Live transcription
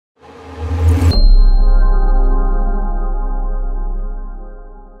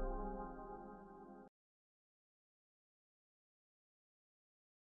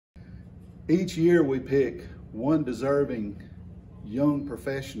Each year we pick one deserving young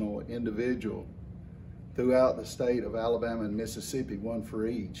professional individual throughout the state of Alabama and Mississippi, one for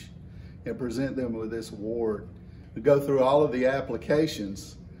each, and present them with this award. We go through all of the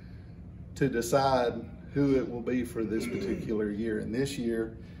applications to decide who it will be for this particular year. And this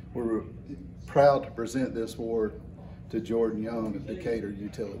year, we're proud to present this award to Jordan Young of Decatur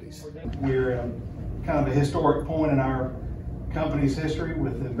Utilities. We're at kind of a historic point in our company's history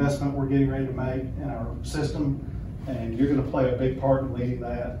with the investment we're getting ready to make in our system, and you're going to play a big part in leading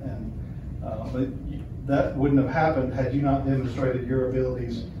that. And but that wouldn't have happened had you not demonstrated your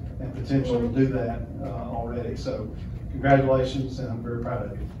abilities and potential to do that already. So congratulations, and I'm very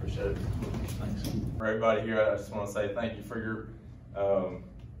proud of you. Appreciate it. Thanks. For everybody here, I just want to say thank you for your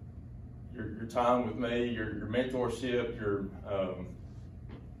time with me, your mentorship, your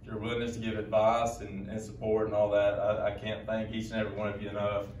willingness to give advice and support and all that. I can't thank each and every one of you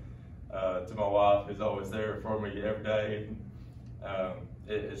enough. To my wife, who's always there for me every day.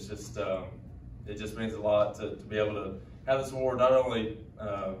 It just means a lot to be able to have this award, not only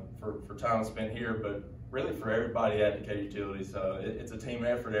for time spent here, but really for everybody at Decatur Utilities. It's a team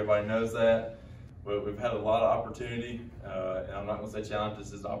effort, everybody knows that. But we've had a lot of opportunity, and I'm not going to say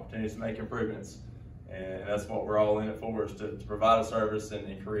challenges, it's opportunities to make improvements. And that's what we're all in it for, is to provide a service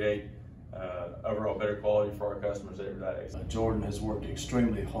and create overall better quality for our customers every day. Jordan has worked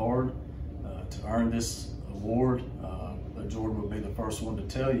extremely hard to earn this award, but Jordan will be the first one to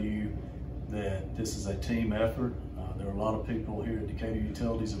tell you that this is a team effort. There are a lot of people here at Decatur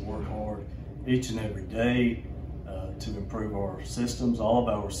Utilities that work hard each and every day to improve our systems, all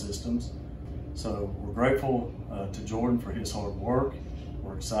of our systems. So we're grateful to Jordan for his hard work.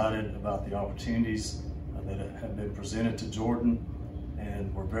 We're excited about the opportunities that have been presented to Jordan,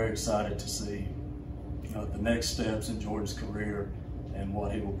 and we're very excited to see the next steps in Jordan's career and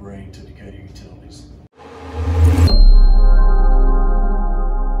what he will bring to Decatur Utilities.